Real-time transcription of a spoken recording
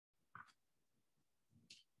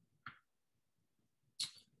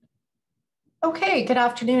Okay, good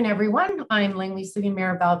afternoon, everyone. I'm Langley City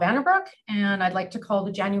Mayor Val Vanderbroek, and I'd like to call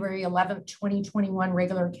the January 11th, 2021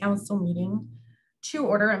 regular council meeting to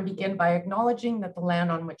order and begin by acknowledging that the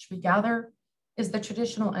land on which we gather is the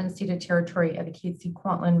traditional unceded territory of the Katzie,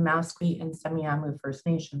 Kwantlen, Musqueam, and Semiahmoo First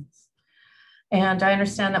Nations. And I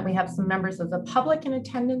understand that we have some members of the public in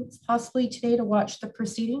attendance possibly today to watch the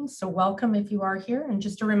proceedings, so welcome if you are here. And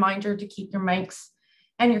just a reminder to keep your mics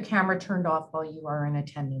and your camera turned off while you are in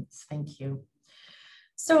attendance. Thank you.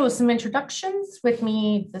 So some introductions with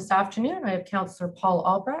me this afternoon. I have Councillor Paul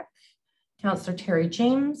Albrecht, Councillor Terry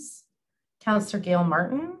James, Councillor Gail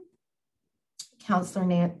Martin, Councillor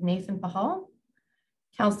Nathan Pahal,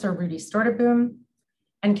 Councillor Rudy Storterboom,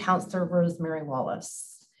 and Councillor Rosemary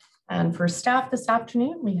Wallace. And for staff this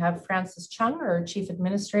afternoon, we have Francis Chung, our Chief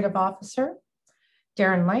Administrative Officer,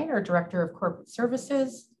 Darren Light, our Director of Corporate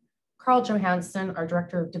Services, Carl Johansson, our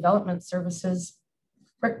Director of Development Services,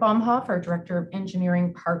 Rick Baumhoff, our Director of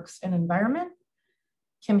Engineering, Parks and Environment,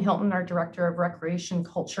 Kim Hilton, our Director of Recreation,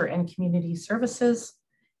 Culture and Community Services,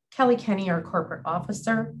 Kelly Kenny, our Corporate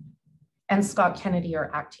Officer, and Scott Kennedy,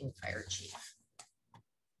 our Acting Fire Chief.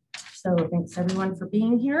 So thanks everyone for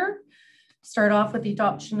being here. Start off with the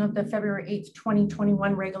adoption of the February 8th,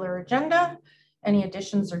 2021 regular agenda. Any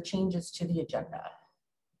additions or changes to the agenda?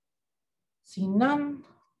 See none.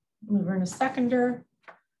 Move her in a seconder.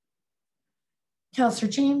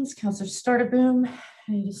 Councillor James, Councillor Storterboom,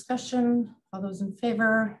 any discussion? All those in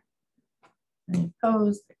favor? Any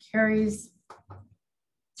opposed? That carries.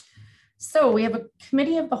 So we have a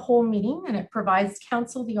committee of the whole meeting, and it provides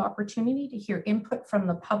council the opportunity to hear input from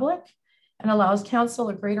the public and allows council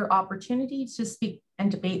a greater opportunity to speak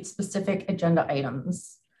and debate specific agenda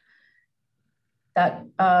items. That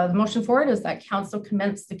the motion for it is that council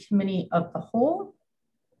commence the committee of the whole.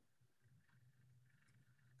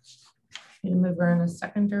 Need to move her in a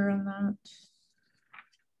seconder on that.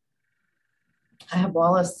 I have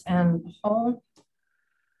Wallace and Hall.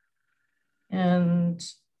 And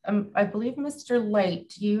I believe Mr. Light,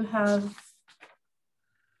 do you have?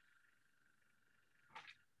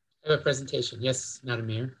 I have a presentation. Yes, Madam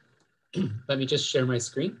Mayor. Let me just share my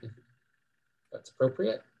screen if that's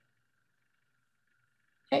appropriate.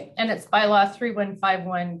 Okay, and it's bylaw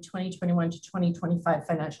 3151 2021 to 2025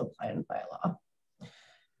 financial plan bylaw.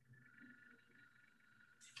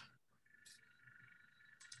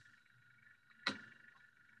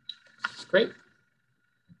 Great.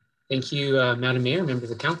 Thank you, Madam Mayor,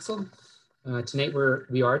 members of council. Tonight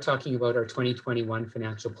we are talking about our 2021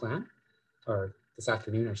 financial plan, or this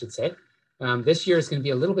afternoon, I should say. This year is going to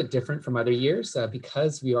be a little bit different from other years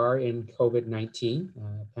because we are in COVID-19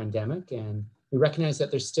 pandemic, and we recognize that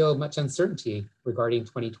there's still much uncertainty regarding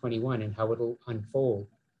 2021 and how it'll unfold.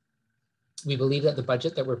 We believe that the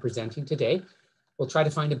budget that we're presenting today will try to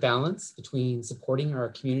find a balance between supporting our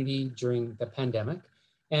community during the pandemic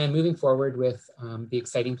and moving forward with the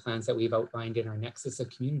exciting plans that we've outlined in our Nexus of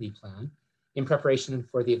Community plan in preparation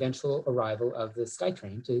for the eventual arrival of the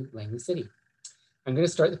SkyTrain to Langley City. I'm going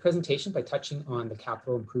to start the presentation by touching on the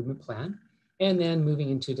capital improvement plan and then moving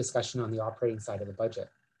into discussion on the operating side of the budget.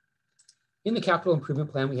 In the capital improvement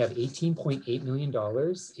plan, we have $18.8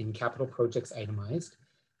 million in capital projects itemized.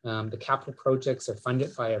 The capital projects are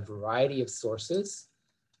funded by a variety of sources.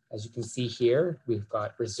 As you can see here, we've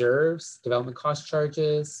got reserves, development cost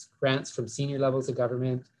charges, grants from senior levels of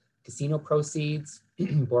government, casino proceeds,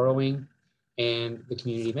 borrowing, and the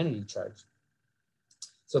community amenity charge.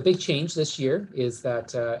 So a big change this year is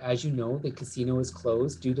that, as you know, the casino is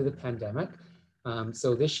closed due to the pandemic.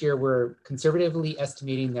 So this year we're conservatively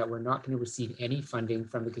estimating that we're not going to receive any funding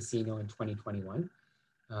from the casino in 2021.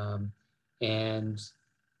 And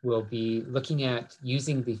we'll be looking at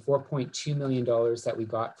using the $4.2 million that we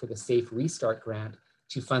got for the Safe Restart grant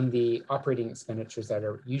to fund the operating expenditures that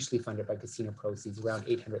are usually funded by casino proceeds, around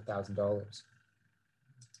 $800,000.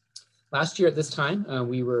 Last year at this time,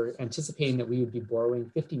 we were anticipating that we would be borrowing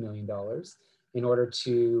 $50 million in order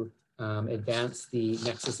to advance the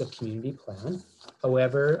Nexus of Community plan.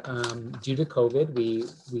 However, due to COVID,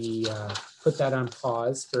 we put that on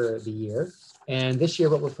pause for the year. And this year,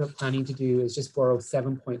 what we're planning to do is just borrow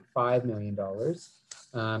 $7.5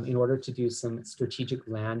 million in order to do some strategic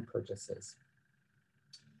land purchases.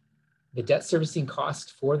 The debt servicing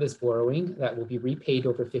cost for this borrowing that will be repaid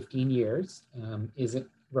over 15 years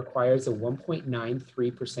requires a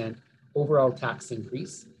 1.93% overall tax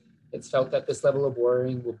increase. It's felt that this level of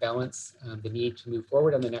borrowing will balance the need to move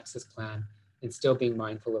forward on the Nexus plan and still being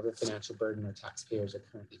mindful of the financial burden our taxpayers are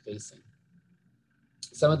currently facing.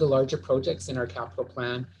 Some of the larger projects in our capital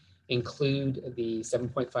plan include the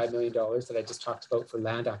 $7.5 million that I just talked about for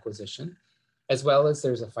land acquisition, as well as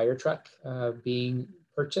there's a fire truck being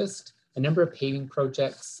purchased, a number of paving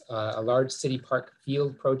projects, a large city park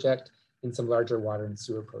field project, and some larger water and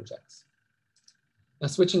sewer projects. Now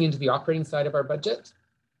switching into the operating side of our budget.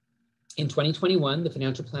 In 2021, the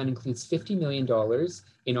financial plan includes $50 million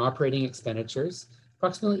in operating expenditures.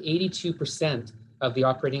 Approximately 82% of the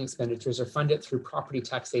operating expenditures are funded through property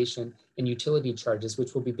taxation and utility charges,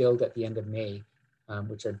 which will be billed at the end of May,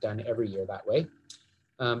 which are done every year that way.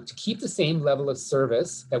 To keep the same level of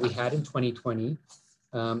service that we had in 2020,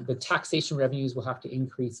 the taxation revenues will have to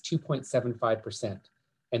increase 2.75%.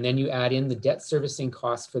 And then you add in the debt servicing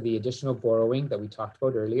costs for the additional borrowing that we talked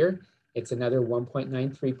about earlier. It's another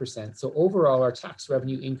 1.93%. So overall, our tax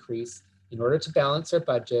revenue increase in order to balance our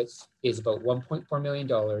budget is about $1.4 million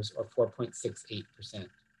or 4.68%.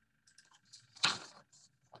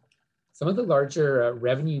 Some of the larger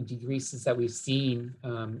revenue decreases that we've seen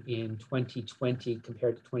in 2020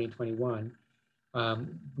 compared to 2021,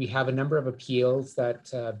 we have a number of appeals that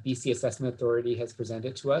BC Assessment Authority has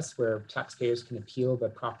presented to us where taxpayers can appeal the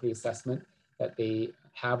property assessment that they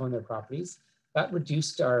have on their properties. That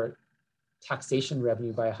reduced our taxation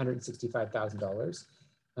revenue by $165,000.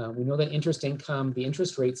 We know that interest income, the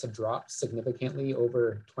interest rates have dropped significantly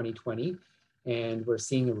over 2020, and we're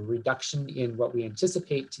seeing a reduction in what we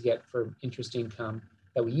anticipate to get for interest income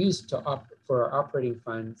that we use for our operating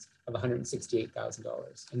funds of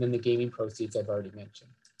 $168,000. And then the gaming proceeds I've already mentioned.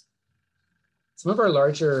 Some of our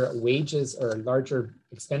larger wages or larger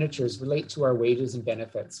expenditures relate to our wages and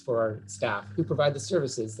benefits for our staff who provide the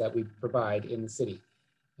services that we provide in the city.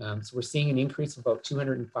 So we're seeing an increase of about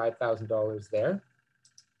 $205,000 there.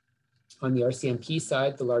 On the RCMP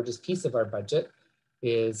side, the largest piece of our budget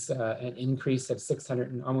is an increase of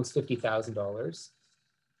almost $50,000.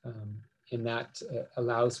 And that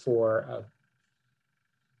allows for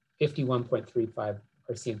 51.35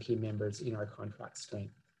 RCMP members in our contract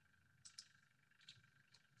strength.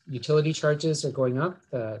 Utility charges are going up.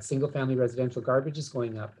 Single family residential garbage is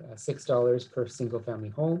going up $6 per single family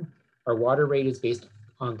home. Our water rate is based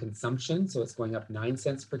on consumption, so it's going up 9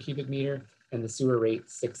 cents per cubic meter, and the sewer rate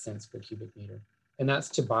 6 cents per cubic meter. And that's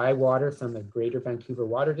to buy water from the Greater Vancouver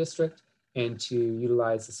Water District and to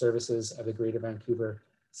utilize the services of the Greater Vancouver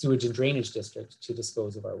Sewage and Drainage District to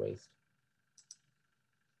dispose of our waste.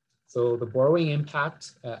 So the borrowing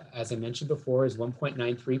impact, as I mentioned before, is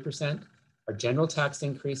 1.93%. Our general tax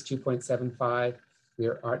increase, 2.75. We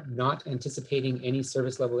are not anticipating any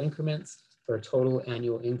service level increments for a total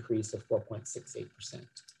annual increase of 4.68%.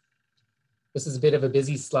 This is a bit of a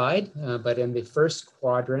busy slide, but in the first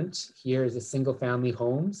quadrant here is the single family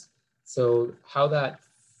homes. So how that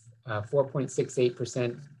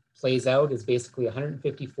 4.68% plays out is basically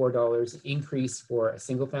 $154 increase for a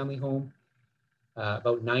single family home,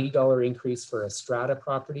 about $90 increase for a strata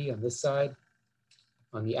property on this side.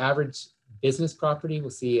 On the average business property, we'll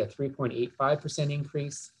see a 3.85%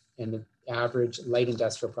 increase, and the average light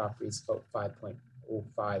industrial property is about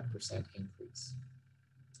 5.05% increase.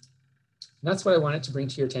 And that's what I wanted to bring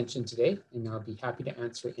to your attention today, and I'll be happy to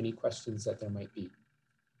answer any questions that there might be.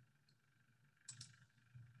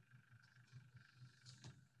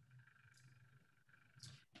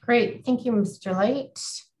 Great, thank you, Mr. Light.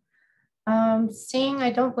 Seeing I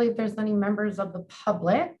don't believe there's any members of the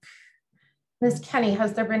public. Ms. Kenny,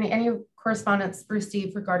 has there been any correspondence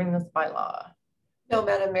received regarding this bylaw? No,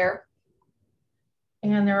 Madam Mayor.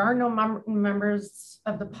 And there are no members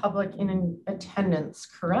of the public in attendance,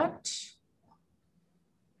 correct?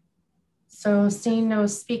 So seeing no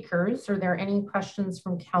speakers, are there any questions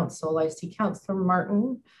from council? I see Councillor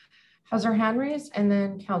Martin has her hand raised, and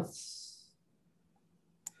then Councillor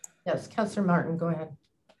Martin, go ahead.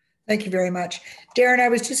 Thank you very much. Darren, I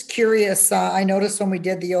was just curious. I noticed when we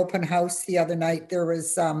did the open house the other night, there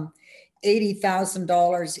was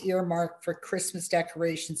 $80,000 earmarked for Christmas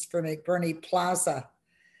decorations for McBurney Plaza.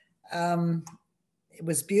 It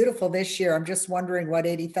was beautiful this year. I'm just wondering what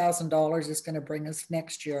 $80,000 is going to bring us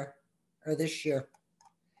next year or this year.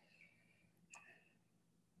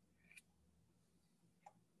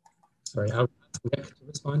 Sorry, I'll Nick to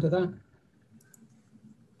respond to that.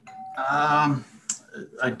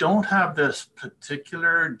 I don't have this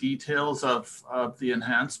particular details of the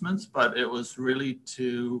enhancements, but it was really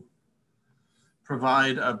to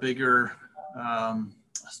provide a bigger,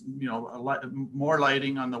 more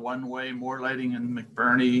lighting on the one way, more lighting in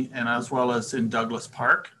McBurney, and as well as in Douglas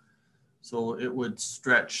Park. So it would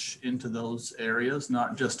stretch into those areas,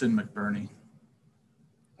 not just in McBurney.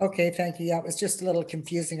 Okay, thank you. Yeah, it was just a little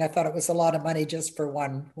confusing. I thought it was a lot of money just for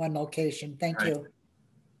one location. Thank you.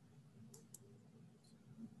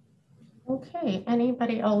 Okay,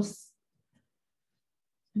 anybody else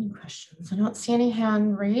Any questions? I don't see any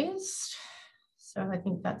hand raised. So I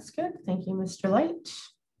think that's good. Thank you, Mr. Light.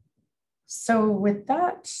 So with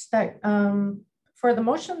that, for the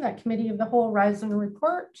motion that Committee of the Whole rise and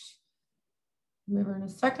report, mover and a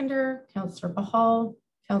seconder, Councillor Bahal,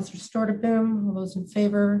 Councillor Stortaboom, all those in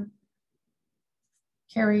favor,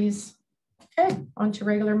 carries. Okay, on to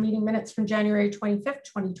regular meeting minutes from January 25th,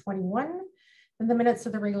 2021. And the minutes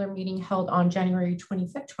of the regular meeting held on January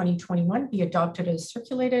 25th, 2021 be adopted as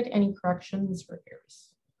circulated. Any corrections or errors?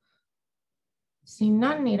 Seeing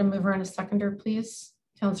none, need a mover and a seconder, please.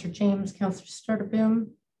 Councillor James, Councillor Stortaboom.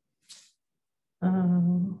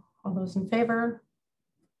 All those in favor?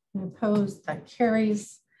 Any opposed? That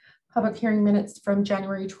carries. Public hearing minutes from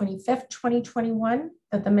January 25th, 2021,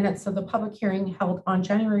 that the minutes of the public hearing held on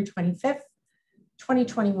January 25th,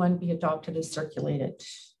 2021 be adopted as circulated.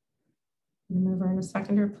 Mover and a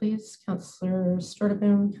seconder, please. Councillor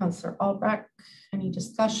Stortaboom, Councillor Albrecht. Any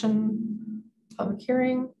discussion? Public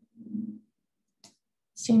hearing?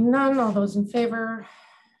 Seeing none, all those in favor?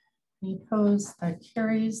 Any opposed? That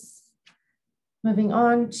carries. Moving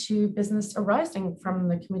on to business arising from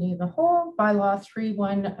the Committee of the Whole, Bylaw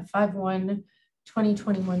 3151,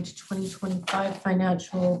 2021 to 2025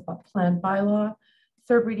 Financial Plan Bylaw.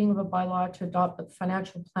 Third reading of a bylaw to adopt the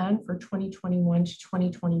financial plan for 2021 to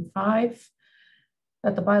 2025.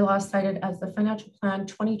 That the bylaw cited as the financial plan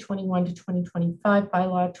 2021 to 2025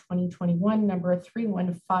 bylaw 2021 number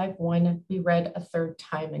 3151 be read a third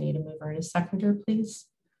time. I need a mover and a seconder, please.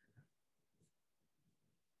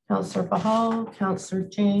 Councillor Bahal, Councillor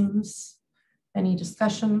James, any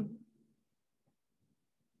discussion?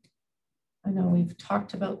 I know we've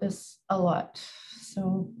talked about this a lot,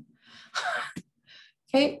 so.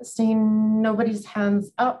 Okay, seeing nobody's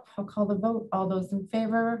hands up, I'll call the vote. All those in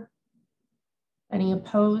favor? Any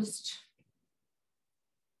opposed?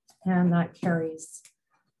 And that carries.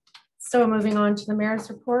 So moving on to the mayor's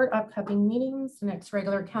report, upcoming meetings. The next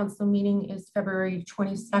regular council meeting is February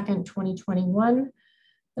 22nd, 2021.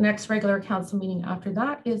 The next regular council meeting after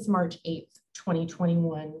that is March 8th,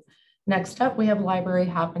 2021. Next up, we have library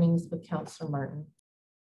happenings with Councillor Martin.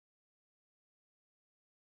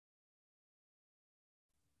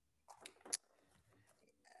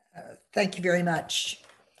 Thank you very much.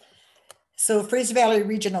 So Fraser Valley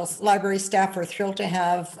Regional Library staff are thrilled to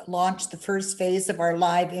have launched the first phase of our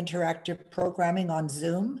live interactive programming on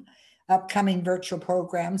Zoom. Upcoming virtual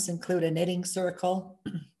programs include a knitting circle,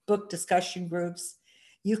 book discussion groups,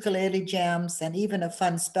 ukulele jams, and even a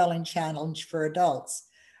fun spelling challenge for adults.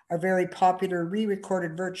 Our very popular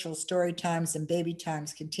re-recorded virtual story times and baby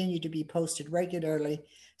times continue to be posted regularly,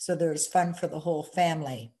 so there's fun for the whole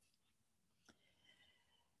family.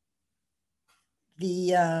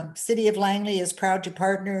 The City of Langley is proud to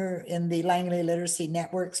partner in the Langley Literacy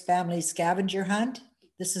Network's Family Scavenger Hunt.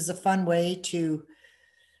 This is a fun way to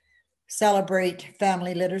celebrate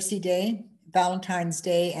Family Literacy Day, Valentine's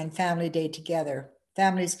Day, and Family Day together.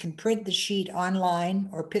 Families can print the sheet online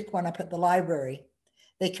or pick one up at the library.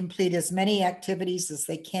 They complete as many activities as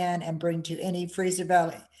they can and bring to any Fraser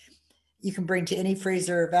Valley. You can bring to any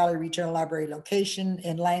Fraser Valley Regional Library location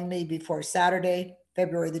in Langley before Saturday,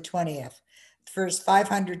 February the 20th. The first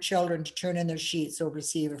 500 children to turn in their sheets will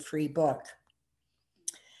receive a free book.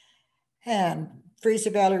 And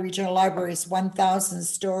Fraser Valley Regional Library's 1,000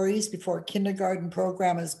 Stories Before Kindergarten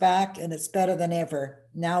program is back, and it's better than ever,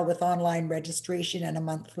 now with online registration and a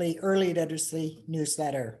monthly early literacy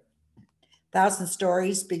newsletter. 1,000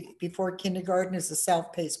 Stories Before Kindergarten is a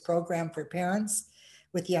self-paced program for parents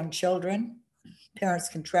with young children. Parents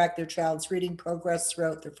can track their child's reading progress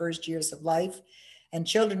throughout their first years of life, and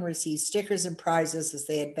children receive stickers and prizes as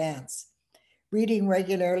they advance. Reading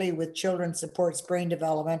regularly with children supports brain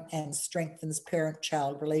development and strengthens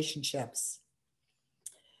parent-child relationships.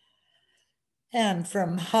 And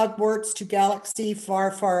from Hogwarts to Galaxy Far,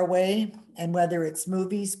 Far Away, and whether it's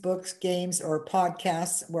movies, books, games, or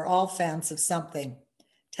podcasts, we're all fans of something.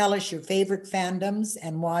 Tell us your favorite fandoms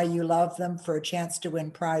and why you love them for a chance to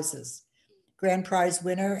win prizes. Grand prize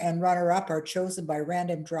winner and runner-up are chosen by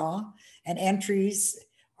random draw, and entries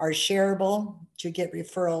are shareable to get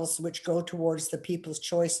referrals, which go towards the People's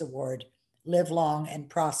Choice Award. Live long and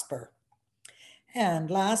prosper.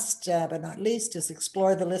 And last but not least is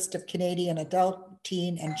explore the list of Canadian adult,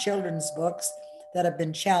 teen, and children's books that have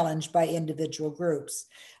been challenged by individual groups.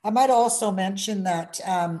 I might also mention that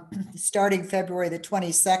starting February the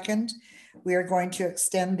 22nd, we are going to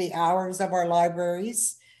extend the hours of our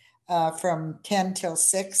libraries from 10 till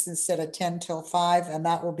 6 instead of 10 till 5, and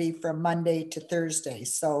that will be from Monday to Thursday.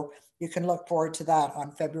 So you can look forward to that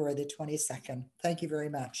on February the 22nd. Thank you very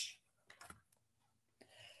much.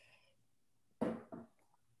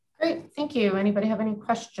 Thank you. Anybody have any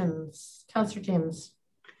questions? Councillor James.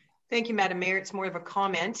 Thank you, Madam Mayor. It's more of a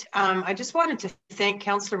comment. I just wanted to thank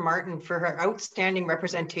Councillor Martin for her outstanding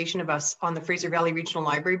representation of us on the Fraser Valley Regional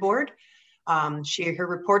Library Board. Her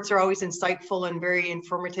reports are always insightful and very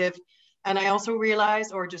informative. And I also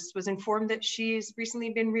realized, or just was informed, that she's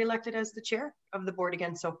recently been re-elected as the chair of the board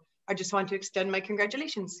again. So I just want to extend my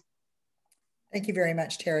congratulations. Thank you very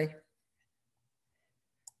much, Terry.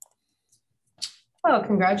 Well,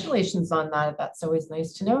 congratulations on that. That's always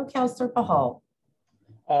nice to know. Councillor Pahal.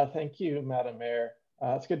 Thank you, Madam Mayor.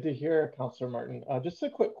 It's good to hear, Councillor Martin. Just a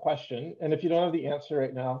quick question, and if you don't have the answer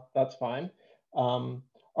right now, that's fine.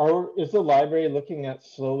 Is the library looking at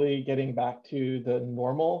slowly getting back to the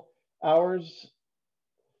normal hours?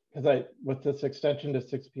 Because with this extension to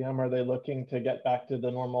 6 p.m., are they looking to get back to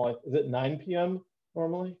the normal, is it 9 p.m.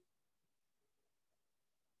 normally?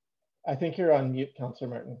 I think you're on mute,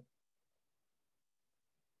 Councillor Martin.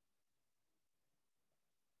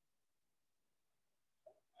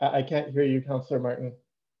 I can't hear you, Councillor Martin.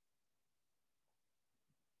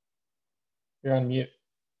 You're on mute.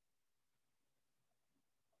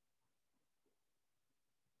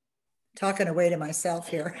 Talking away to myself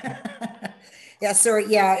here. Yeah, so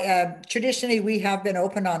yeah, traditionally we have been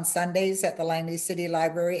open on Sundays at the Langley City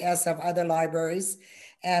Library, as have other libraries.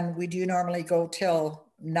 And we do normally go till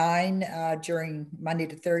 9 during Monday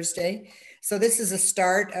to Thursday. So this is a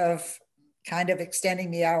start of kind of extending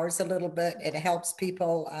the hours a little bit. It helps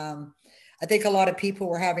people. I think a lot of people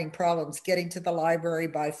were having problems getting to the library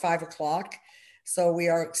by 5 o'clock. So we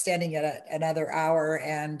are extending it another hour.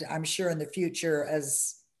 And I'm sure in the future,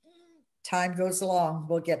 as time goes along,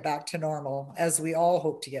 we'll get back to normal, as we all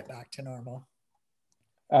hope to get back to normal.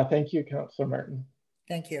 Thank you, Councillor Martin.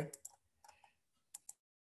 Thank you.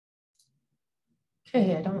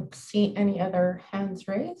 Okay, I don't see any other hands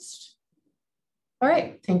raised. All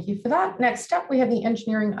right, thank you for that. Next up, we have the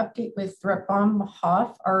engineering update with Rebam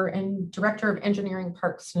Hoff, our Director of Engineering,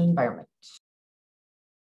 Parks and Environment.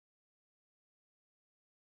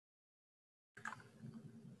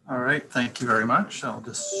 All right, thank you very much. I'll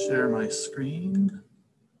just share my screen.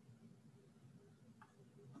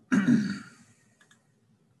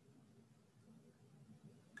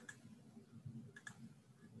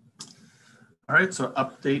 All right, so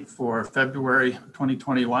update for February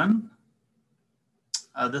 2021.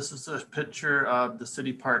 This is a picture of the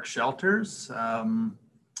city park shelters.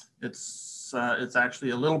 It's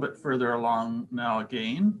actually a little bit further along now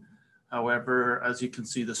again. However, as you can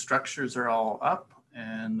see, the structures are all up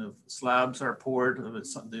and the slabs are poured.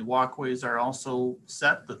 The walkways are also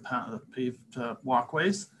set, the paved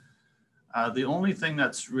walkways. The only thing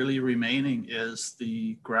that's really remaining is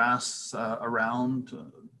the grass around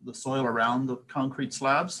the soil around the concrete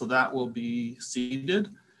slabs. So that will be seeded.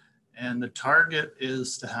 And the target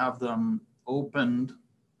is to have them opened,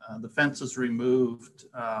 the fences removed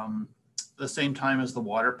the same time as the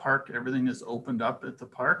water park. Everything is opened up at the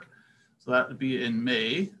park. So that would be in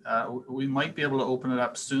May. We might be able to open it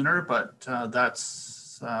up sooner, but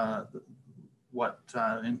that's what,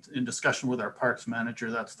 in discussion with our parks manager,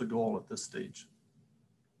 that's the goal at this stage.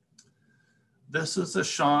 This is a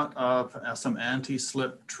shot of some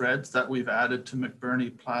anti-slip treads that we've added to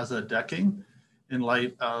McBurney Plaza decking in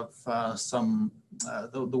light of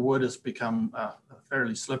the wood has become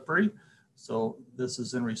fairly slippery. So this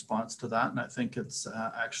is in response to that. And I think it's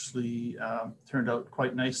actually turned out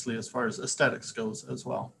quite nicely as far as aesthetics goes as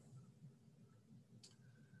well.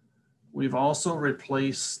 We've also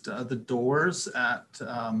replaced the doors at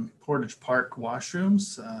Portage Park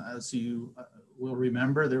washrooms. As you will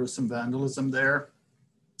remember, there was some vandalism there.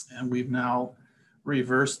 And we've now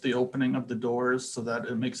reversed the opening of the doors so that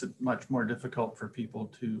it makes it much more difficult for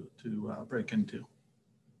people to break into.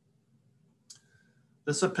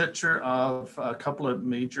 This is a picture of a couple of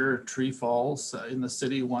major tree falls in the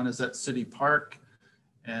city. One is at City Park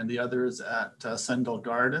and the other is at Sendell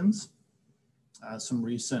Gardens. Some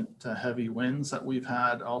recent heavy winds that we've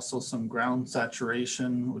had, also some ground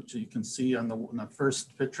saturation, which you can see on the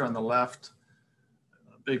first picture on the left.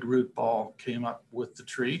 A big root ball came up with the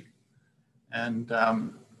tree. And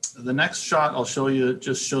the next shot I'll show you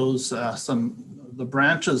just shows the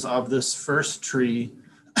branches of this first tree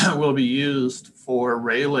will be used for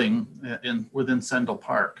railing within Sendell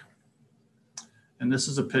Park. And this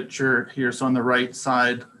is a picture here. So on the right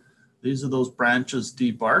side, these are those branches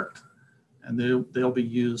debarked, and they'll be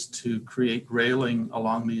used to create railing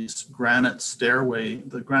along these the granite stairway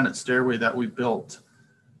that we built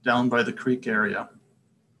down by the creek area.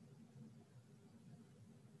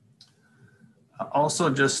 Also,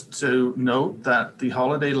 just to note that the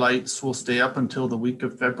holiday lights will stay up until the week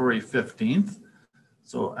of February 15th.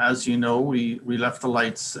 So as you know, we left the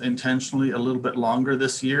lights intentionally a little bit longer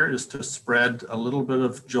this year, is to spread a little bit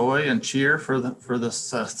of joy and cheer for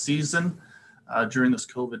this season during this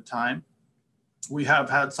COVID time. We have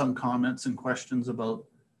had some comments and questions about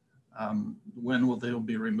when they will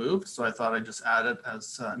be removed. So I thought I'd just add it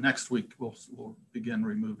as next week we'll begin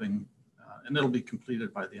removing, and it'll be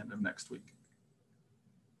completed by the end of next week.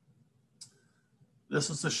 This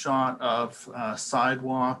is a shot of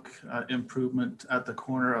sidewalk improvement at the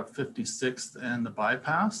corner of 56th and the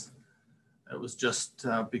bypass. It was just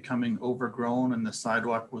becoming overgrown and the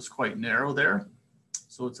sidewalk was quite narrow there.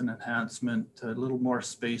 So it's an enhancement, a little more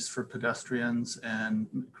space for pedestrians, and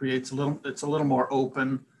creates it's a little more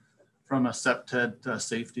open from a SEPTED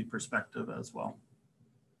safety perspective as well.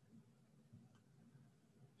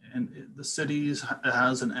 And the city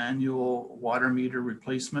has an annual water meter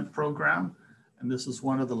replacement program. And this is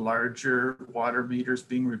one of the larger water meters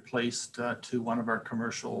being replaced to one of our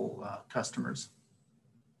commercial customers.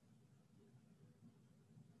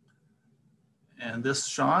 And this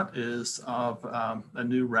shot is of a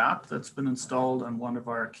new wrap that's been installed on one of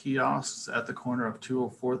our kiosks at the corner of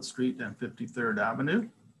 204th Street and 53rd Avenue.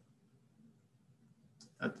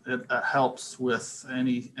 It helps with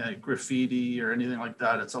any graffiti or anything like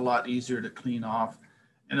that. It's a lot easier to clean off.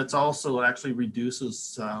 And it actually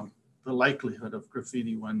reduces the likelihood of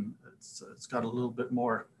graffiti when it's got a little bit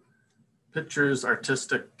more pictures,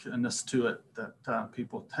 artisticness to it, that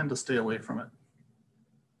people tend to stay away from it.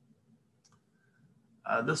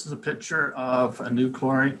 This is a picture of a new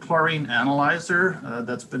chlorine analyzer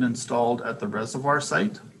that's been installed at the reservoir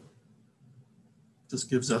site. This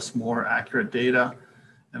gives us more accurate data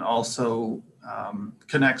and also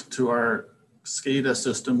connects to our SCADA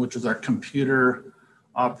system, which is our computer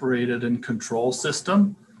operated and control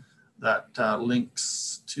system that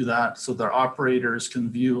links to that, so their operators can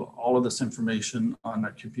view all of this information on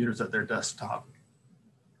their computers at their desktop.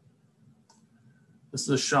 This is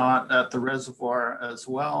a shot at the reservoir as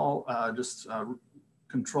well, just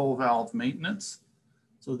control valve maintenance.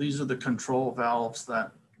 So these are the control valves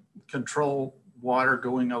that control water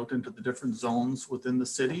going out into the different zones within the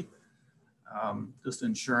city, just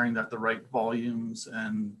ensuring that the right volumes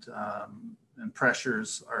and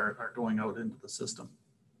pressures are going out into the system.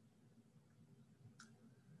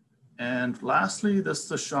 And lastly, this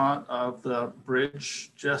is a shot of the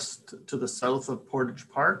bridge just to the south of Portage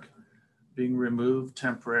Park being removed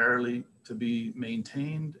temporarily to be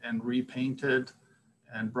maintained and repainted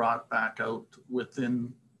and brought back out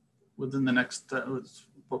within the next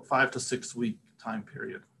about 5 to 6 week time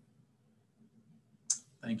period.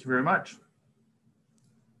 Thank you very much.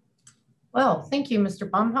 Well, thank you, Mr.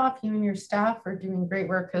 Baumhoff. You and your staff are doing great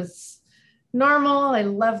work as normal. I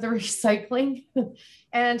love the recycling.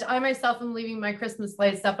 And I myself am leaving my Christmas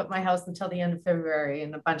lights up at my house until the end of February,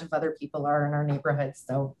 and a bunch of other people are in our neighborhood.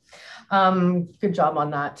 So good job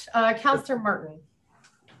on that. Councillor Martin.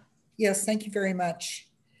 Yes, thank you very much.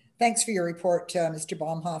 Thanks for your report, Mr.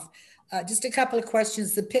 Baumhoff. Just a couple of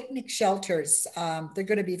questions. The picnic shelters, they're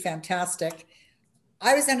going to be fantastic.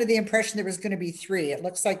 I was under the impression there was going to be 3. It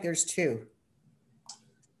looks like there's 2.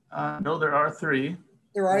 No, there are 3.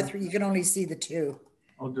 There are 3. You can only see the 2.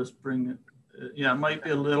 I'll just bring it. Yeah, it might be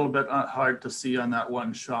a little bit hard to see on that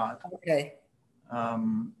one shot. Okay.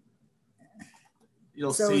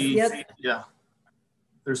 You'll see, yeah.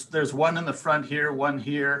 There's one in the front here, one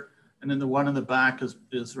here, and then the one in the back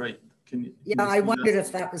is right. Can you I wondered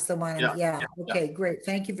if that was the one. Yeah. Okay, great.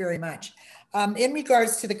 Thank you very much. In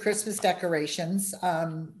regards to the Christmas decorations,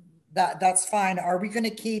 that's fine. Are we going to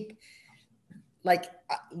keep like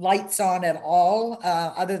lights on at all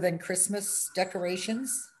other than Christmas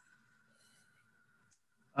decorations?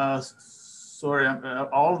 Sorry,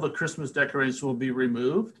 all of the Christmas decorations will be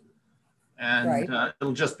removed, and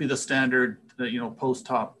it'll just be the standard, post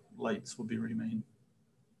top lights will be remain.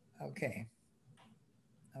 Okay.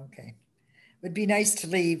 Okay. It'd be nice to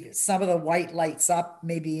leave some of the white lights up,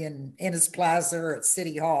 maybe in Innes Plaza or at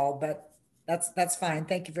City Hall, but that's fine.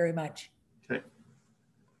 Thank you very much. Okay.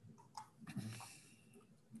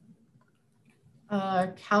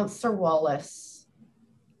 Councillor Wallace.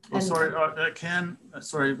 Oh, sorry,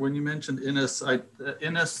 sorry, when you mentioned Innes,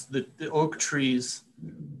 Innes, the oak trees,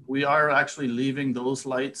 we are actually leaving those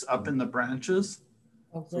lights up in the branches.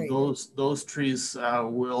 Oh, so those trees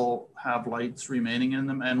will have lights remaining in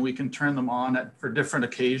them, and we can turn them on for different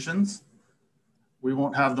occasions. We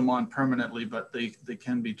won't have them on permanently, but they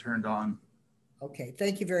can be turned on. Okay,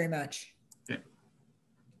 thank you very much. Okay.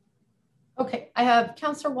 Okay, I have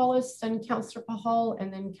Councillor Wallace and Councillor Pahal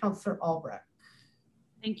and then Councillor Albrecht.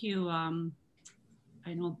 Thank you. I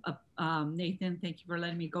know Nathan, thank you for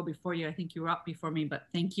letting me go before you. I think you were up before me, but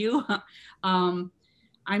thank you. I'm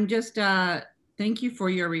just, thank you for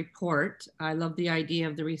your report. I love the idea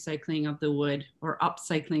of the recycling of the wood or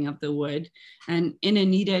upcycling of the wood, and in a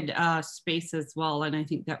needed space as well. And I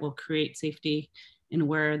think that will create safety in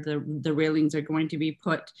where the railings are going to be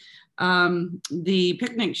put. The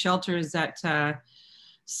picnic shelters at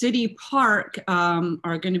City Park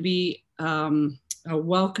are going to be a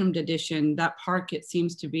welcomed addition. That park, it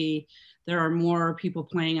seems to be, there are more people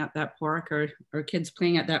playing at that park, or kids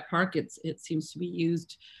playing at that park. It seems to be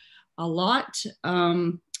used a lot.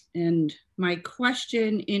 And my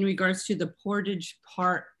question in regards to the Portage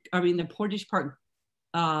Park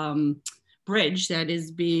bridge that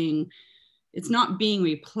is it's not being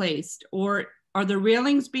replaced, or are the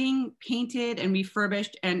railings being painted and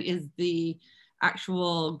refurbished, and is the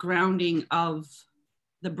actual grounding of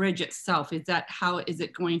the bridge itself, how is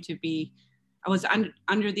it going to be? I was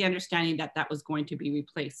under the understanding that that was going to be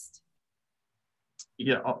replaced.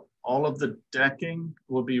 Yeah, all of the decking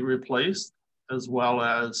will be replaced, as well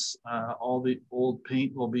as all the old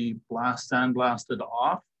paint will be sandblasted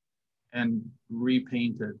off and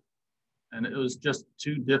repainted. And it was just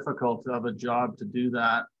too difficult of a job to do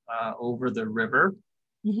that over the river,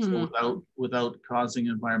 so without causing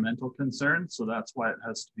environmental concerns. So that's why it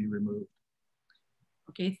has to be removed.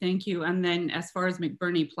 Okay, thank you. And then as far as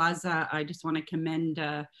McBurney Plaza, I just want to commend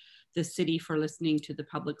the city for listening to the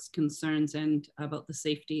public's concerns and about the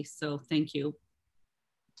safety. So thank you.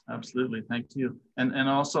 Absolutely, thank you. And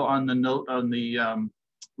also on the note on the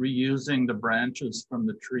reusing the branches from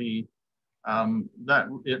the tree, that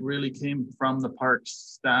it really came from the park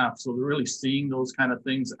staff. So they're really seeing those kind of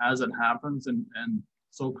things as it happens, and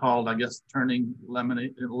so-called, I guess, turning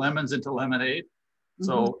lemons into lemonade.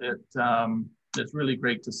 So it's really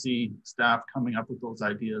great to see staff coming up with those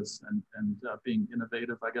ideas and being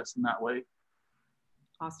innovative, I guess, in that way.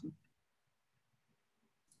 Awesome.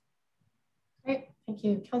 Great, thank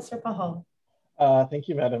you. Councillor Pahal. Thank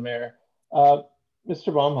you, Madam Mayor.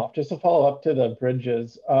 Mr. Baumhoff, just to follow up to the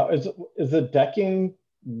bridges, is the decking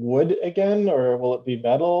wood again, or will it be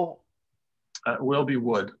metal? It will be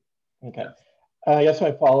wood. Okay. I guess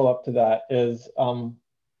my follow-up to that is,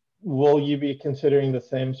 will you be considering the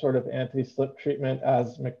same sort of anti-slip treatment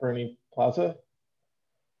as McBurney Plaza?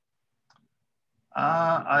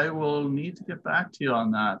 I will need to get back to you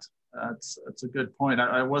on that. That's a good point.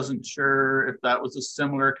 I wasn't sure if that was a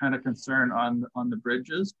similar kind of concern on the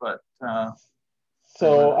bridges, but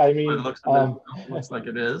so I mean, it looks like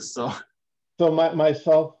it is. So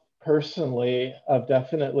myself personally, I've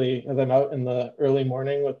definitely, as I'm out in the early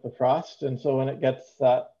morning with the frost, and so when it gets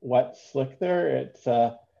that wet slick there, it's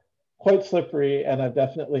quite slippery, and I've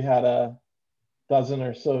definitely had a dozen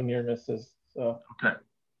or so near misses. So okay,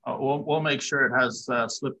 we'll make sure it has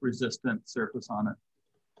slip resistant surface on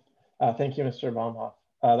it. Thank you, Mr. Baumhoff.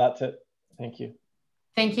 That's it. Thank you.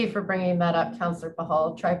 Thank you for bringing that up, Councillor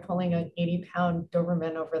Pahal. Try pulling an 80-pound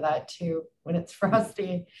Doberman over that too when it's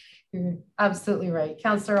frosty. You're absolutely right.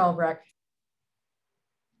 Councillor Albrecht.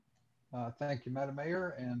 Thank you, Madam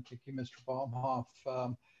Mayor, and thank you, Mr.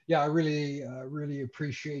 Baumhoff. Yeah, I really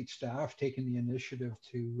appreciate staff taking the initiative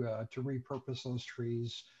to repurpose those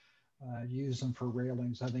trees, use them for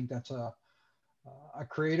railings. I think that's a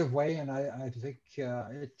creative way, and I think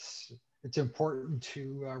it's important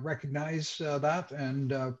to recognize that,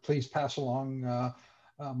 and please pass along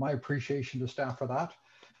my appreciation to staff for that.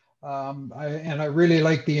 I really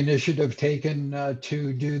like the initiative taken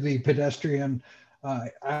to do the pedestrian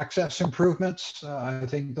access improvements. I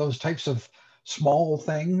think those types of small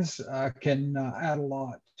things can add a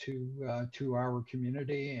lot to our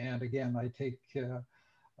community. And again, I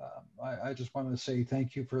just want to say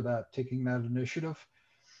thank you for that, taking that initiative.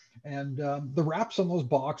 And the wraps on those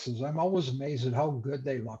boxes, I'm always amazed at how good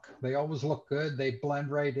they look. They always look good. They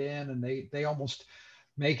blend right in, and they almost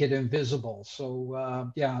make it invisible.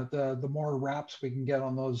 So yeah, the more wraps we can get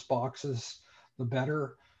on those boxes, the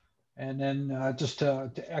better. And then just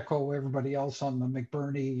to echo everybody else on the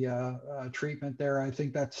McBurney treatment there, I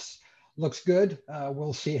think looks good.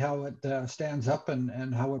 We'll see how it stands up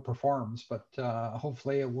and how it performs, but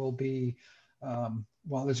hopefully it will be,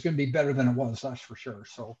 well, it's going to be better than it was, that's for sure.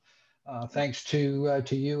 So thanks to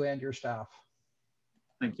you and your staff.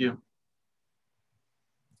 Thank you.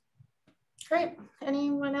 Great.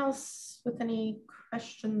 Anyone else with any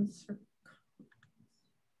questions?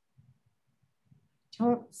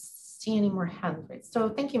 Don't see any more hands raised. So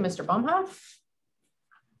thank you, Mr. Baumhoff.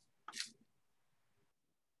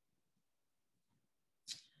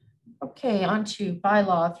 Okay, on to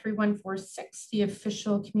bylaw 3146, the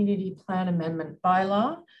official community plan amendment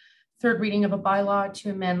bylaw. Third reading of a bylaw to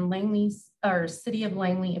amend Langley's or City of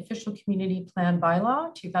Langley Official Community Plan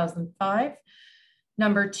Bylaw 2005,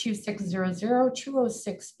 number 2600,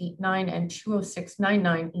 20689, and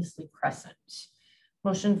 20699 Eastleigh Crescent.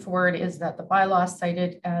 Motion forward is that the bylaw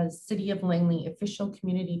cited as City of Langley Official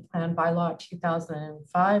Community Plan Bylaw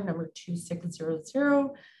 2005, number 2600,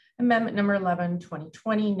 Amendment number 11,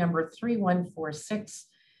 2020, number 3146,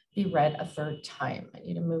 be read a third time. I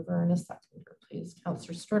need a mover and a seconder, please.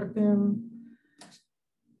 Councillor Sturtevant,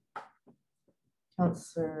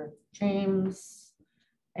 Councillor James,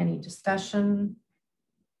 any discussion?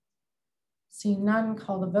 Seeing none,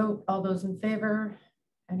 call the vote. All those in favor?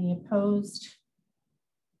 Any opposed?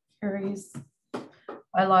 Carries.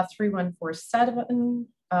 Bylaw 3147,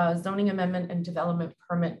 zoning amendment and development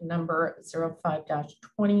permit number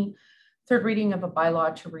 05-20. Third reading of a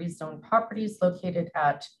bylaw to rezone properties located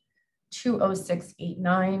at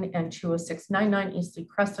 20689 and 20699 Eastleigh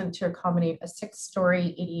Crescent to accommodate a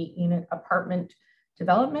 6-story 88-unit apartment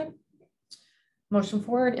development. Motion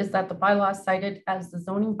forward is that the bylaw cited as the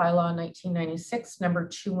zoning bylaw 1996, number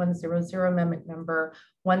 2100, amendment number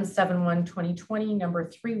 171-2020, number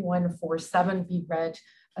 3147 be read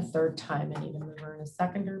a third time. I need a mover and a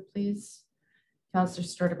seconder, please. Councillor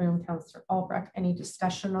Sturtevant, Councillor Albrecht, any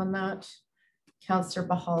discussion on that? Councillor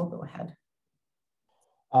Bahal, go ahead.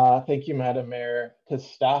 Thank you, Madam Mayor. To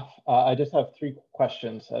staff, I just have 3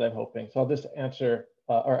 questions that I'm hoping. So I'll just answer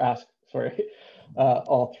or ask, sorry,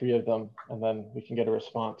 all 3 of them, and then we can get a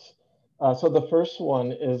response. So the first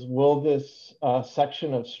one is, will this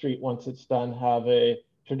section of street, once it's done, have a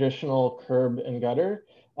traditional curb and gutter?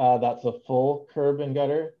 That's a full curb and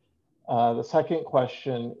gutter. The second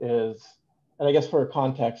question is, and I guess for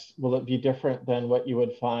context, will it be different than what you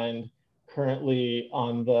would find currently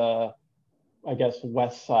on the, I guess,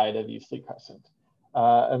 west side of Eastleigh Crescent?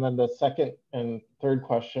 And then the second and third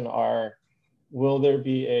question are, will there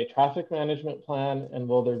be a traffic management plan and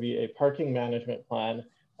will there be a parking management plan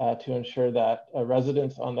to ensure that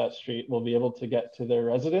residents on that street will be able to get to their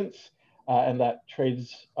residence and that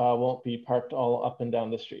trades won't be parked all up and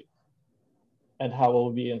down the street? And how will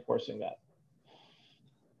we be enforcing that?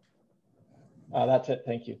 That's it,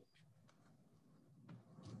 thank you.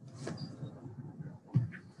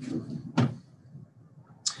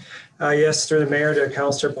 Yes, through the mayor to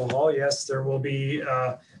Councillor Bahal. Yes, there will be,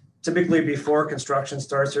 typically before construction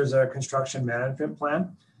starts, there's a construction management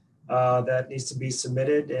plan that needs to be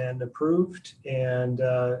submitted and approved. And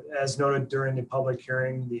as noted during the public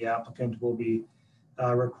hearing, the applicant will be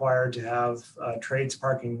required to have trades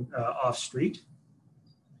parking off street.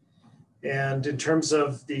 And in terms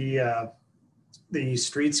of the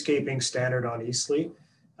streetscaping standard on Eastleigh,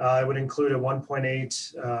 it would include a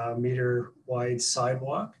 1.8 meter wide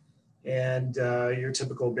sidewalk and your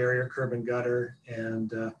typical barrier, curb and gutter, and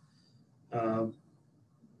the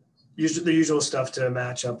usual stuff to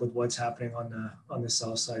match up with what's happening on the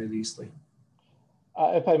south side of Eastleigh.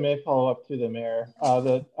 If I may follow up to the mayor,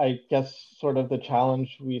 I guess sort of the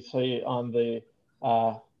challenge we see on the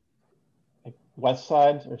west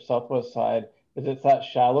side or southwest side is it's that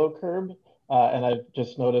shallow curb, and I've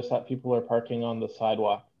just noticed that people are parking on the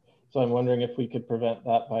sidewalk. So I'm wondering if we could prevent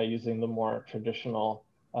that by using the more traditional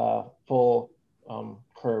full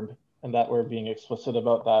curb, and that we're being explicit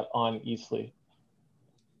about that on Eastleigh.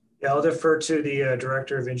 Yeah, I'll defer to the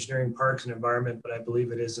Director of Engineering, Parks and Environment, but I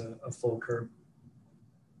believe it is a full curb.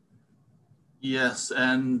 Yes,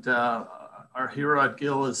 and our Herod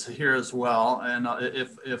Gill is here as well. And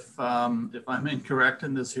if I'm incorrect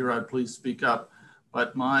in this, Herod, please speak up.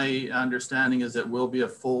 But my understanding is it will be a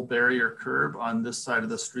full barrier curb on this side of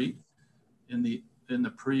the street. In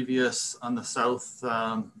the previous, on the south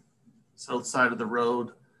side of the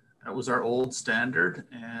road, that was our old standard,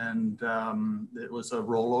 and it was a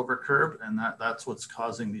rollover curb, and that's what's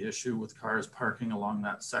causing the issue with cars parking along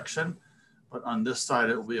that section. But on this side,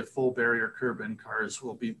 it will be a full barrier curb, and cars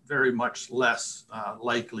will be very much less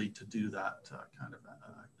likely to do that kind of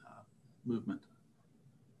movement.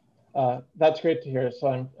 That's great to hear.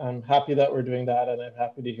 So I'm happy that we're doing that, and I'm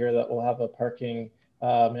happy to hear that we'll have a parking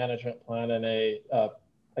management plan and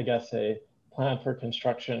I guess a plan for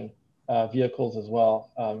construction vehicles as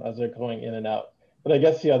well as they're going in and out. But I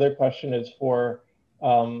guess the other question is for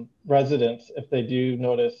residents, if they do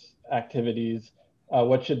notice activities,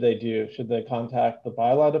 what should they do? Should they contact the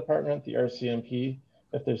bylaw department, the RCMP,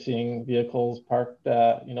 if they're seeing vehicles parked,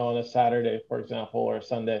 on a Saturday, for example, or a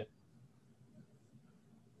Sunday?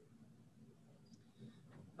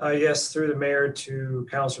 Yes, through the mayor to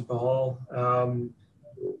Councillor Bahal.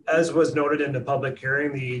 As was noted in the public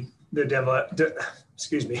hearing, the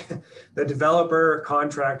developer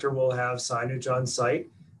contractor will have signage on site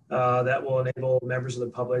that will enable members of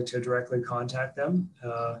the public to directly contact them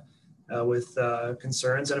with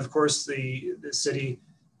concerns. And of course, the city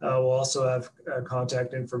will also have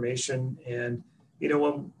contact information. And, you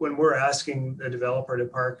know, when we're asking the developer to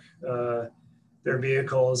park their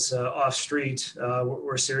vehicles off street,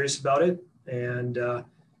 we're serious about it. And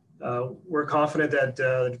we're confident that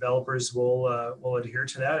the developers will adhere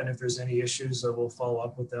to that. And if there's any issues, we'll follow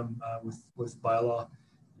up with them with bylaw.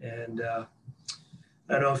 And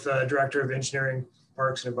I don't know if the Director of Engineering,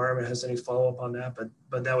 Parks and Environment has any follow-up on that,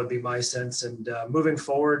 but that would be my sense. And moving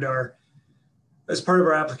forward, as part of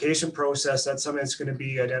our application process, that's something that's going to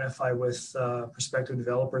be identified with prospective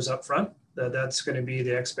developers up front. That's going to be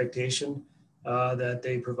the expectation that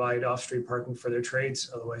they provide off-street parking for their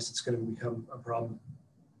trades. Otherwise, it's going to become a problem.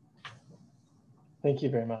 Thank you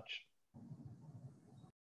very much.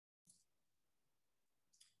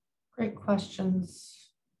 Great questions.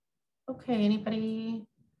 Okay, anybody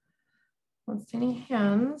wants any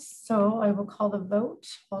hands? So I will call the vote.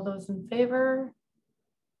 All those in favor?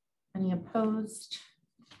 Any opposed?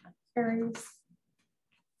 That carries.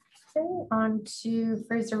 Okay, on to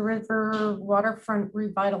Fraser River Waterfront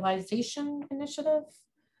Revitalization Initiative.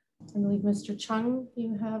 I believe Mr. Chung,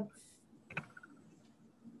 you have.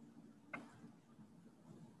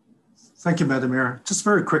 Thank you, Madam Mayor. Just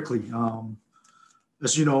very quickly,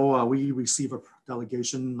 as you know, we received a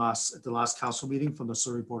delegation at the last council meeting from the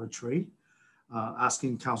Surrey Board of Trade,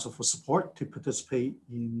 asking council for support to participate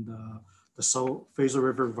in the Fraser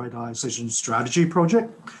River Revitalization Strategy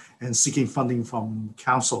project and seeking funding from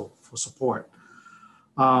council for support.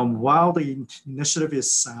 While the initiative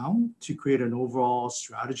is sound to create an overall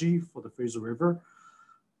strategy for the Fraser River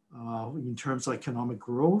in terms of economic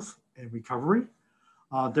growth and recovery,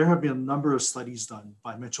 there have been a number of studies done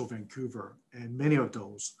by Metro Vancouver, and many of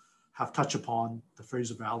those have touched upon the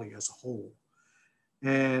Fraser Valley as a whole.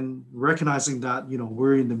 And recognizing that, you know,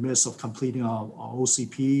 we're in the midst of completing our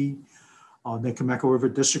OCP, our Necamaco River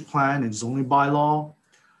District Plan and zoning bylaw,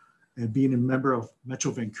 and being a member of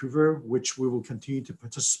Metro Vancouver, which we will continue to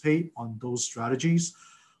participate on those strategies,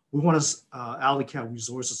 we want to allocate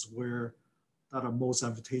resources where that are most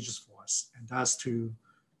advantageous for us, and that's to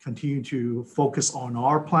continue to focus on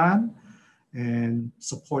our plan and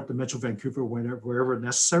support the Metro Vancouver wherever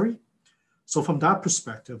necessary. So from that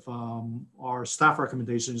perspective, our staff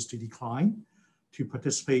recommendation is to decline to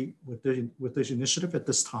participate with this initiative at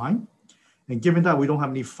this time. And given that we don't have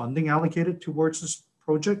any funding allocated towards this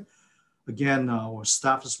project, again, our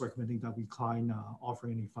staff is recommending that we decline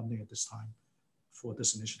offering any funding at this time for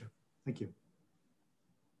this initiative. Thank you.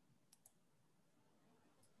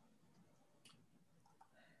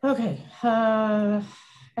 Okay,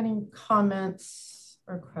 any comments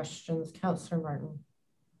or questions? Councillor Martin.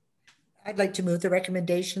 I'd like to move the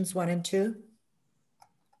recommendations 1 and 2.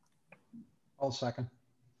 I'll second.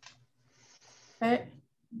 Okay.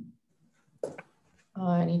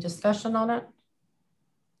 Any discussion on it?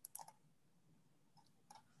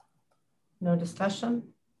 No discussion?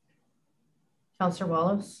 Councillor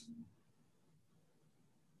Wallace.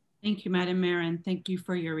 Thank you, Madam Mayor, and thank you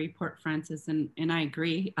for your report, Francis. And I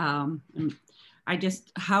agree. And I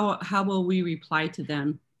just, how will we reply to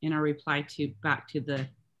them in our reply to back to the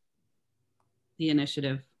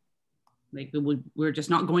initiative? Like we're just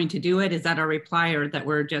not going to do it? Is that our reply, or that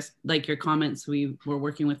we're just like your comments? We're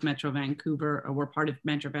working with Metro Vancouver, or we're part of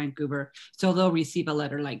Metro Vancouver, so they'll receive a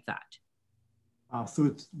letter like that.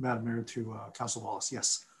 Through Madam Mayor to Councillor Wallace,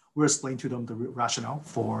 yes, we'll explain to them the rationale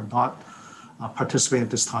for not participating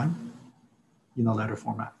at this time in a letter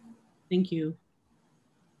format. Thank you.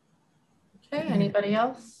 Okay, anybody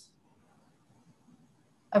else?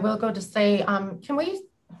 I will go to say, can we,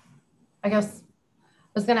 I guess,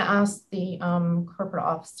 I was going to ask the corporate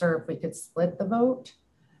officer if we could split the vote.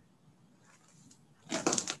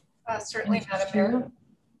 Certainly, Madam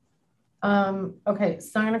Mayor. Okay,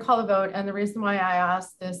 so I'm going to call the vote. And the reason why I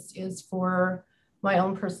asked this is for my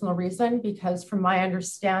own personal reason, because from my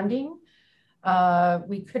understanding,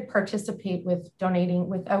 we could participate with donating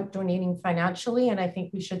without donating financially. And I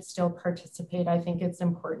think we should still participate. I think it's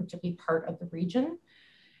important to be part of the region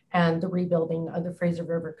and the rebuilding of the Fraser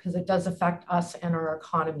River, because it does affect us and our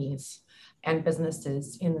economies and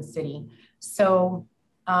businesses in the city. So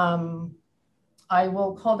I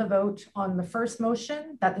will call the vote on the first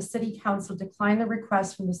motion that the City Council decline the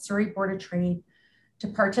request from the Surrey Board of Trade to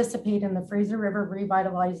participate in the Fraser River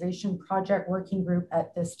Revitalization Project Working Group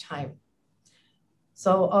at this time.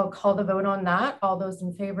 So I'll call the vote on that. All those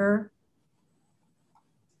in favor?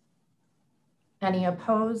 Any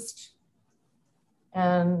opposed?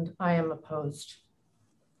 And I am opposed.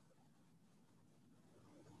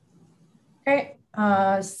 Okay,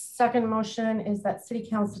 Second motion is that City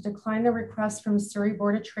Council decline the request from Surrey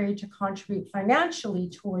Board of Trade to contribute financially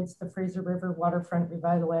towards the Fraser River Waterfront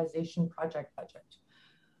Revitalization Project budget.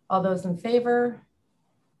 All those in favor?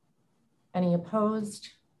 Any opposed?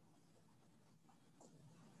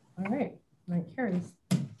 All right, that carries.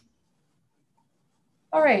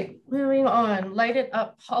 All right, moving on. Lighted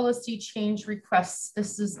up policy change requests.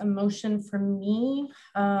 This is a motion from me,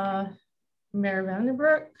 Mayor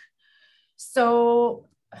Vandenbroek. So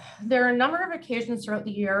there are a number of occasions throughout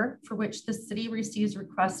the year for which the city receives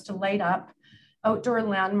requests to light up outdoor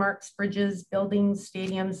landmarks, bridges, buildings,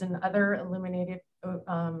 stadiums, and other illuminated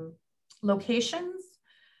locations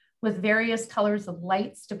with various colors of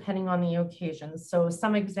lights depending on the occasion. So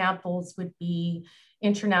some examples would be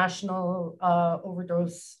International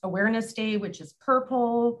Overdose Awareness Day, which is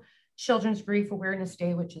purple, Children's Grief Awareness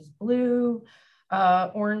Day, which is blue,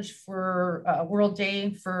 orange for World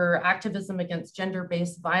Day for activism against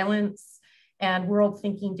gender-based violence, and World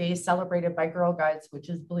Thinking Day celebrated by Girl Guides, which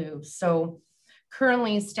is blue. So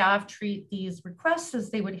currently staff treat these requests as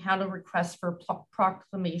they would handle requests for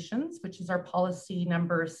proclamations, which is our policy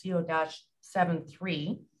number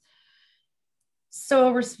CO-73.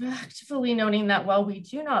 So respectfully noting that while we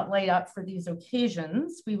do not light up for these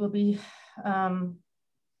occasions, we will be, I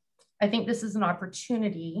think this is an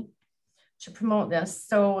opportunity to promote this.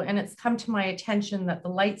 So, and it's come to my attention that the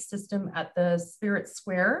light system at the Spirit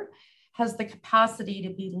Square has the capacity to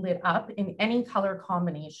be lit up in any color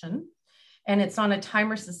combination. And it's on a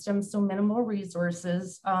timer system, so minimal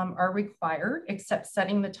resources are required except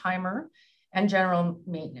setting the timer and general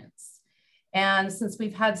maintenance. And since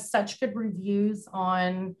we've had such good reviews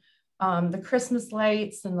on the Christmas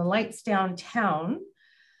lights and the lights downtown,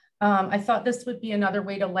 I thought this would be another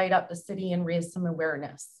way to light up the city and raise some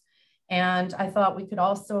awareness. And I thought we could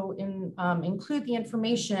also include the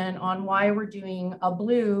information on why we're doing a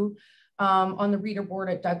blue on the reader board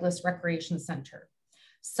at Douglas Recreation Center.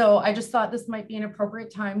 So I just thought this might be an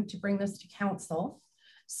appropriate time to bring this to council.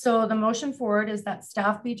 So the motion forward is that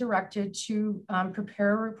staff be directed to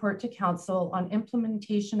prepare a report to council on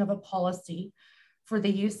implementation of a policy for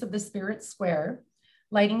the use of the Spirit Square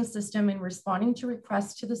lighting system in responding to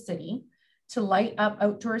requests to the city to light up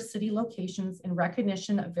outdoor city locations in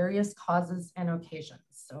recognition of various causes and occasions.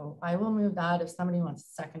 So I will move that if somebody wants to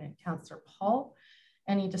second it. Councillor Paul,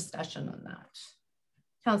 any discussion on that?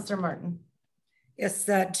 Councillor Martin. Yes,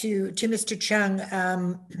 to Mr.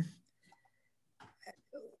 Chung,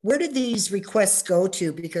 where did these requests go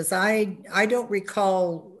to? Because I don't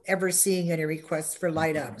recall ever seeing any requests for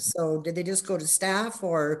light up. So did they just go to staff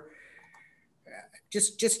or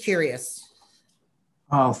just curious?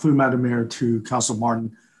 Through Madam Mayor to Councilor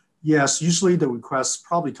Martin. Yes, usually the requests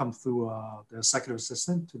probably come through the executive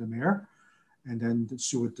assistant to the mayor, and then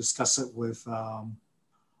she would discuss it with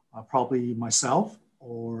probably myself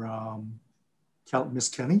or Miss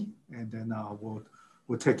Kenny, and then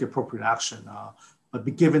we'll take the appropriate action. But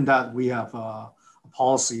given that we have a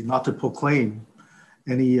policy not to proclaim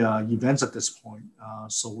any events at this point,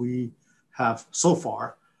 so we have so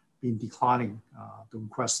far been declining the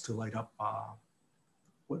request to light up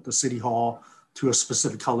the City Hall to a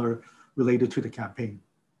specific color related to the campaign.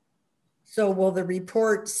 So will the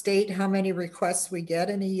report state how many requests we get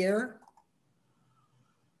in a year?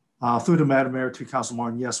 Through the Madam Mayor to Councilor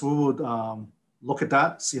Martin, yes, we would look at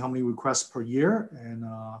that, see how many requests per year,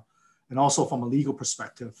 and also from a legal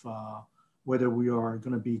perspective, whether we are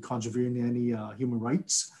going to be contravening any human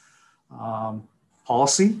rights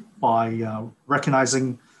policy by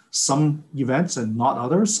recognizing some events and not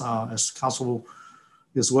others. As Council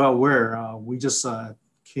is well aware, we just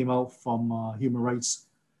came out from Human Rights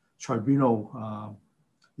Tribunal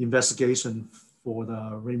investigation for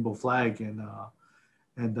the rainbow flag, and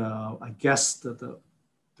I guess the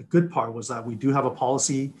good part was that we do have a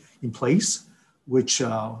policy in place, which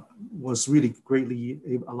was really greatly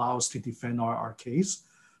allow us to defend our case.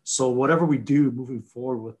 So whatever we do moving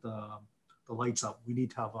forward with the lights up, we need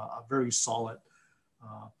to have a very solid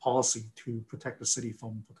policy to protect the city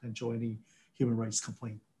from potential any human rights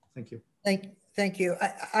complaint. Thank you. Thank you.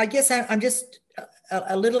 I guess I'm just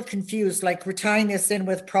a little confused, like we're tying this in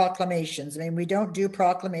with proclamations. I mean, we don't do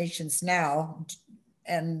proclamations now.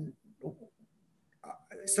 And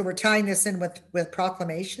so we're tying this in with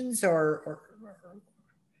proclamations or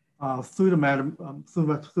through the Madam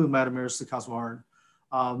Mayor to Councilor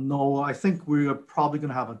Martin. No, I think we're probably going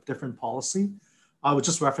to have a different policy. I was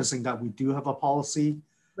just referencing that we do have a policy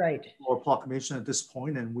right for proclamation at this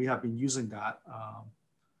point, and we have been using that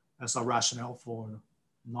as a rationale for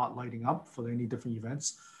not lighting up for any different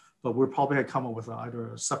events. But we're probably going to come up with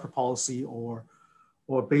either a separate policy or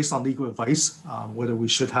or based on legal advice, whether we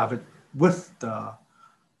should have it with the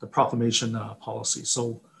proclamation policy.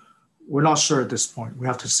 So we're not sure at this point. We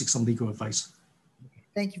have to seek some legal advice.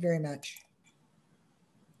 Thank you very much.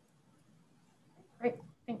 Great,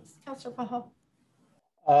 thanks. Councillor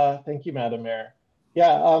Pahal. Thank you, Madam Mayor.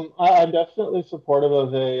 Yeah, I'm definitely supportive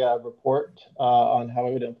of a report on how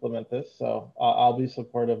we would implement this. So I'll be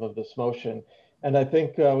supportive of this motion. And I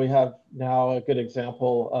think we have now a good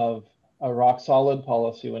example of a rock solid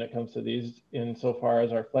policy when it comes to these insofar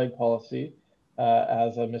as our flag policy,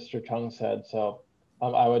 as Mr. Chung said. So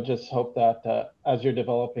I would just hope that as you're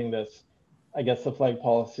developing this, I guess the flag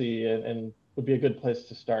policy and would be a good place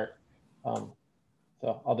to start.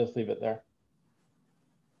 So I'll just leave it there.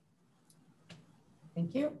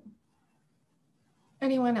 Thank you.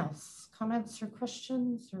 Anyone else? Comments or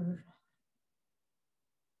questions or?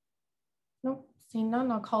 Nope, seeing none,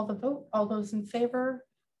 I'll call the vote. All those in favor?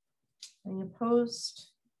 Any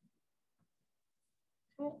opposed?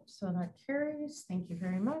 Okay, so that carries. Thank you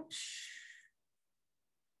very much.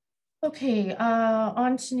 Okay,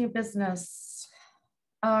 on to new business.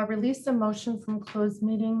 Release a motion from closed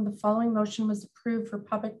meeting. The following motion was approved for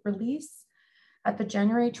public release at the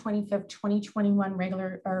January 25th, 2021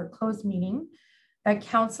 regular or closed meeting, that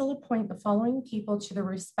council appoint the following people to the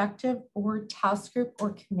respective board, task group,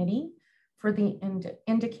 or committee for the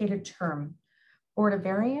indicated term. Board of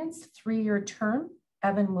Variance, 3-year term,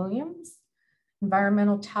 Evan Williams.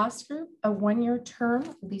 Environmental Task Group, a 1-year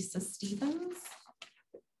term, Lisa Stevens.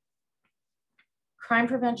 Crime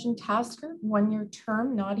Prevention Task Group, 1-year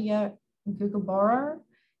term, Nadia Gugaborar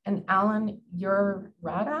and Alan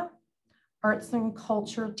Urrada. Arts and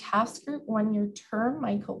Culture Task Group, 1-year term,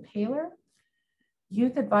 Michael Paler.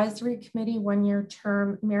 Youth Advisory Committee, 1-year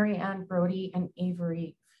term, Mary Ann Brody and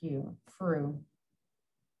Avery Frew.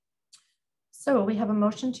 So we have a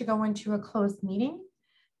motion to go into a closed meeting,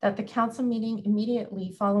 that the council meeting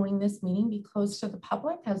immediately following this meeting be closed to the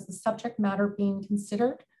public as the subject matter being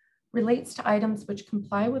considered relates to items which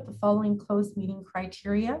comply with the following closed meeting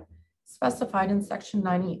criteria specified in section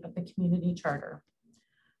 90 of the community charter.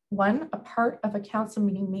 1, a part of a council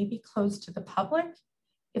meeting may be closed to the public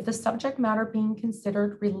if the subject matter being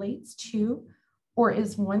considered relates to or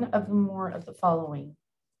is one of the more of the following: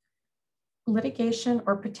 litigation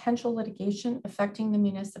or potential litigation affecting the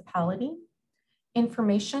municipality,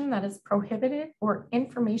 information that is prohibited or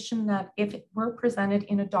information that, if it were presented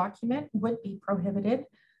in a document, would be prohibited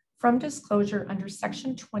from disclosure under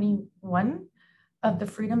section 21 of the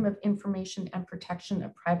Freedom of Information and Protection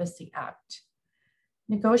of Privacy Act.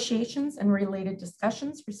 Negotiations and related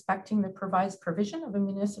discussions respecting the provised provision of a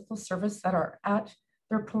municipal service that are at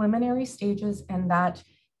their preliminary stages and that,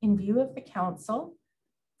 in view of the council,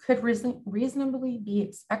 could reasonably be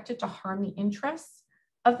expected to harm the interests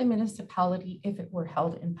of the municipality if it were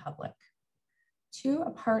held in public. 2,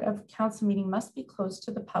 a part of council meeting must be closed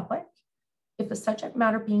to the public if the subject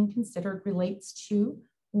matter being considered relates to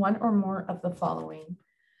one or more of the following: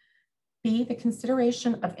 B, the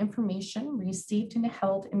consideration of information received and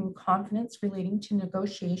held in confidence relating to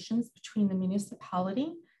negotiations between the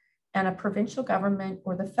municipality and a provincial government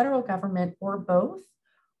or the federal government or both,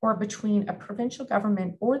 or between a provincial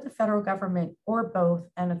government or the federal government or both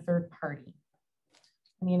and a third party.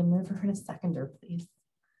 I need a mover and a seconder, please.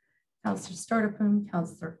 Councillor Stortepin,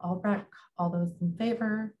 Councillor Albrecht, all those in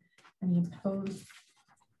favor? Any opposed?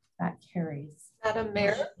 That carries. Madam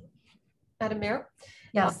Mayor?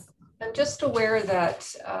 Yes. I'm just aware that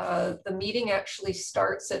the meeting actually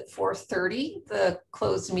starts at 4:30, the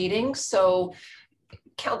closed meeting. So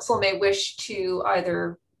council may wish to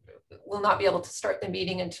will not be able to start the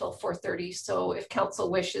meeting until 4:30. So if council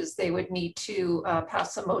wishes, they would need to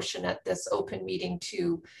pass a motion at this open meeting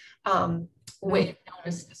to wait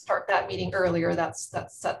notice to start that meeting earlier. That's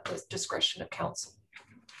at the discretion of council.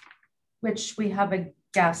 Which we have a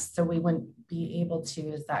guest, so we wouldn't be able to,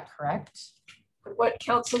 is that correct? What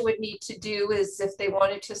council would need to do is, if they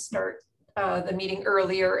wanted to start the meeting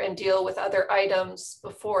earlier and deal with other items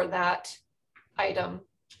before that item,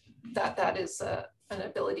 that is an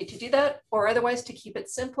ability to do that, or otherwise to keep it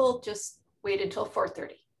simple, just wait until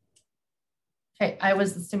 4:30. Okay, I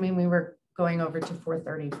was assuming we were going over to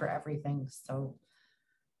 4:30 for everything, so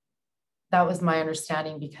that was my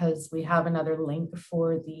understanding, because we have another link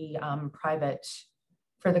for the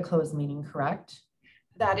for the closed meeting, correct?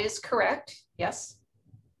 That is correct, yes.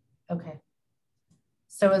 Okay.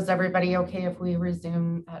 So is everybody okay if we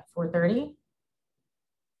resume at 4:30?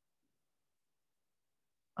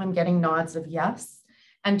 I'm getting nods of yes.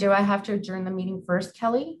 And do I have to adjourn the meeting first,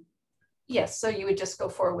 Kelly? Yes, so you would just go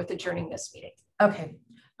forward with adjourning this meeting. Okay.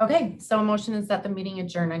 Okay, so a motion is that the meeting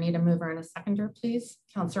adjourn. I need a mover and a seconder, please.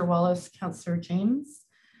 Councillor Wallace, Councillor James.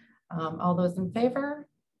 All those in favor?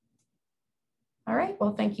 All right,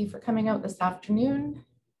 well, thank you for coming out this afternoon.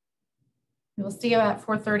 We'll see you at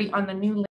 4:30 on the new